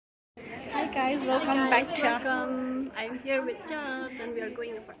guys, welcome back to. Welcome. I'm here with Chubbs and we are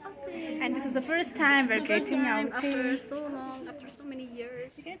going for outing. And this is the first time we're getting outing. After so long, after so many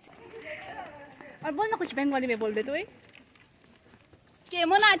years. और बोलना कुछ बंगाली में बोल दे तो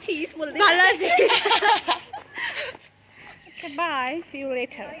केमोना चीज बोल दे Balaji. Okay, bye. See you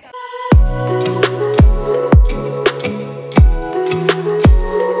later.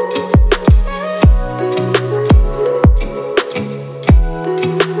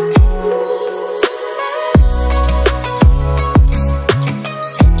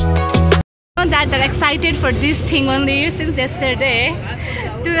 That they're excited for this thing only since yesterday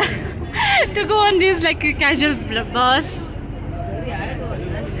to go on this like casual bus.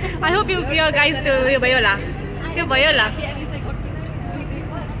 I hope you guys do Bayola.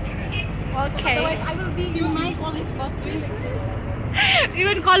 Okay. Otherwise, I will be in my college bus doing like this.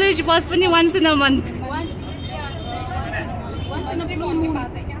 Even college bus only once in a month. Once in a blue moon.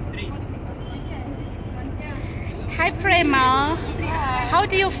 Hi Prema. How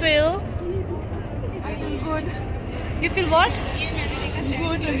do you feel? Good. You feel what?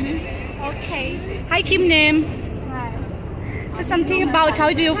 Good. Okay. Hi Kim Name. Hi. Say something about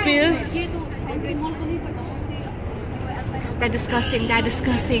how do you feel? They're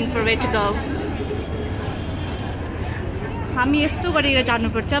discussing for where to go. हामी यस्तो गरेर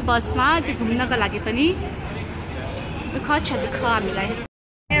जानुपर्छ बसमा चाहिँ घुम्नको लागि पनि दुःख हामीलाई.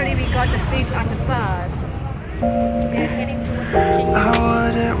 Finally we got the seat on the bus. So we are heading towards the King. I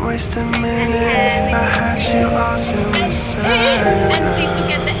wouldn't waste a minute. I had you all to myself. And please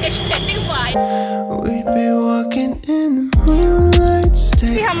look at the aesthetic vibe. We'd be walking in the moonlight.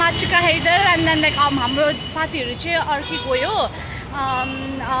 हम आ चुका है इधर and then like हाम्रो साथीहरु चाहिँ अर्की गयो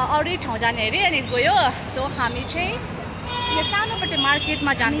अरू ठाउँ जाने अरे अनि गयो. सो हामी चाहिँ यहाँ सानोबटे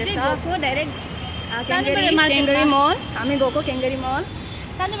मार्केटमा जाँदैछ. डाइरेक्ट केङ्गरी मल हामी गएको केङ्गरी मल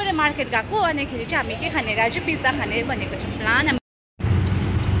सानोबटे मार्केट गएको अनिखेरि चाहिँ हामी के खाने आज पिज्जा खाने भनेको छ plan.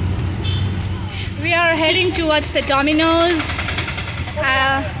 We are heading towards the Domino's.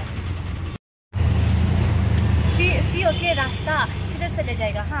 C okay रास्ता किधर से ले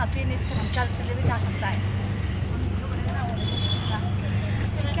जाएगा. हाँ फिर नेक्स्ट हम चलते भी जा सकता है.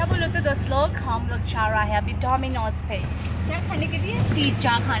 क्या बोलो तो दोस्त लोग हम लोग जा रहा है अभी डोमिनोज पे क्या खाने के लिए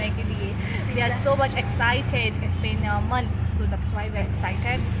पिज्जा खाने के लिए. We are so much excited. It's been a month, so that's why we're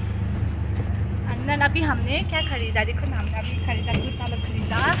excited. And then अभी हमने क्या खरीदा देखो ना हमने अभी खरीदा कुर्ता लोग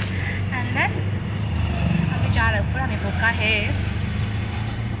खरीदा and then अभी जा रहे ऊपर हमें भूखा है.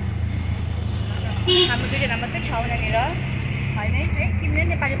 हामी दुईजना मात्रै छौँ यहाँनिर होइन है. किन्ने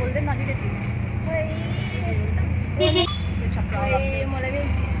नेपाली बोल्दैन अलिकति मलाई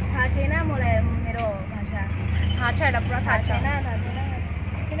थाहा छैन मलाई मेरो भाषा थाहा छ होला पुरा थाहा छैन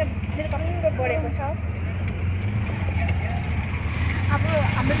किन मेरो कम्प्युटर बढेको छ. अब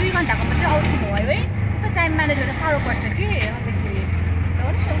हाम्रो 2 घन्टाको मात्रै आउटिङ हो है. त्यस्तो टाइम म्यानेज गर्न साह्रो पर्छ कि अन्तखेरि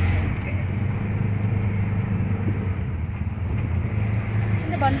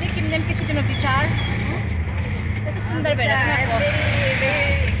अन्त भन्दै किन्ने के छ तिम्रो विचार. त्यस्तो सुन्दर भएर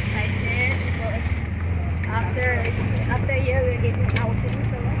after a year we're getting outing,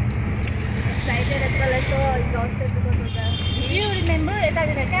 so excited as well as so exhausted because of that. Do you remember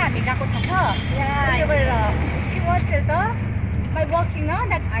यतातिर क्या हामी गएको थाहा छ. के गर्छ त by walking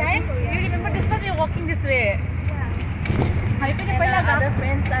that time. So, yeah. You remember this time we were walking this way. हामी पनि पहिला And other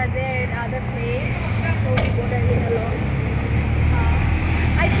friends are there in other place, so we go there alone.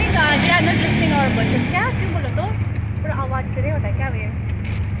 I think they are not listening our voices. क्या क्यों बोलो तो पूरा आवाज से नहीं होता क्या वे.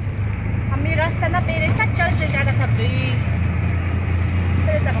 हमें रास्ता ना पेरे तक चल जा रहा था भाई.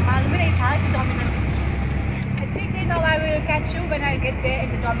 पहले तक मालूम नहीं था कि डोमिनोज. ठीक है. Now I will catch you when I get there at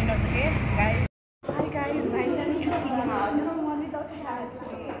the Domino's. Okay, guys. Hi guys, I'm just one without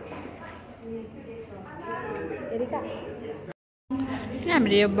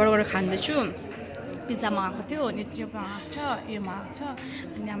हामीले यो बर्गर खाँदैछु. पिज्जा मगाएको थियो अनि त्यो मगाएको छ यो मगाएको छ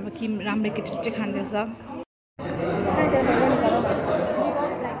अनि हाम्रो किम राम्रो केटी चाहिँ खाँदैछ.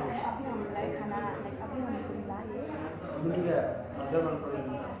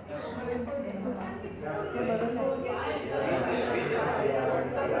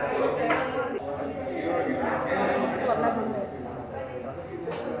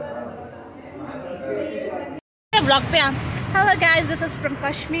 Vlog पे. Hello guys, this is from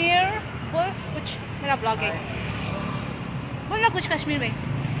Kashmir. बोल कुछ मेरा vlog है. बोल ना कुछ कश्मीर में.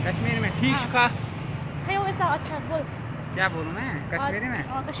 कश्मीर में ठीक का है वैसा अच्छा बोल. क्या बोलूं मैं कश्मीरी में.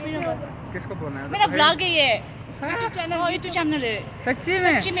 कश्मीरी में बोल. किसको बोलना है. मेरा vlog है ये. YouTube चैनल है.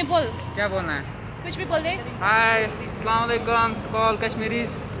 सच्ची में बोल. क्या बोलना है. कुछ भी बोल दे. हाय अस्सलाम वालेकुम कॉल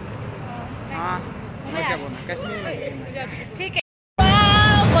कश्मीरीज. हाँ क्या बोलना कश्मीरी में. ठीक है.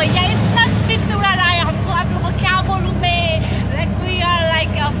 वाह भैया इतना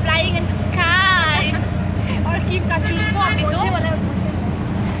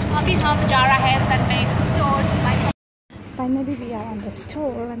अभी हम जा रहा है सनमेट store to buy some. Finally, we are on the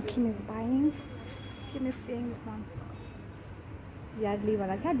store and Kim is buying. Kim is seeing this one. Yardley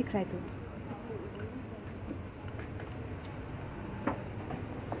वाला क्या दिख रहा है तू?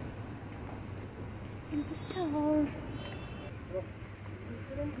 In the store.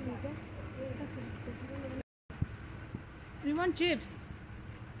 We want chips.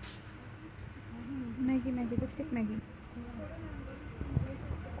 Maggie, let's take Maggie.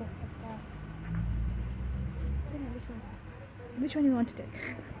 Which one you want to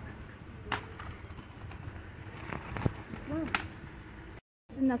take?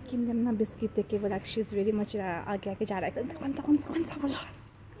 ना किम ने अपना biscuit देके बोला she's very much आगे जा रहा है कौन सा बोल रहा है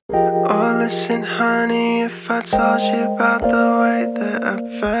Oh, listen, honey, if I told you about the way that I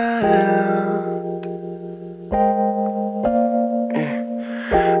felt,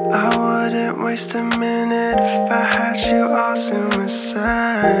 yeah, I wouldn't waste a minute if I had you all to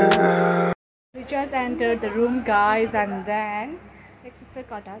myself. We just entered the room, guys, and then like sister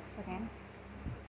caught us again.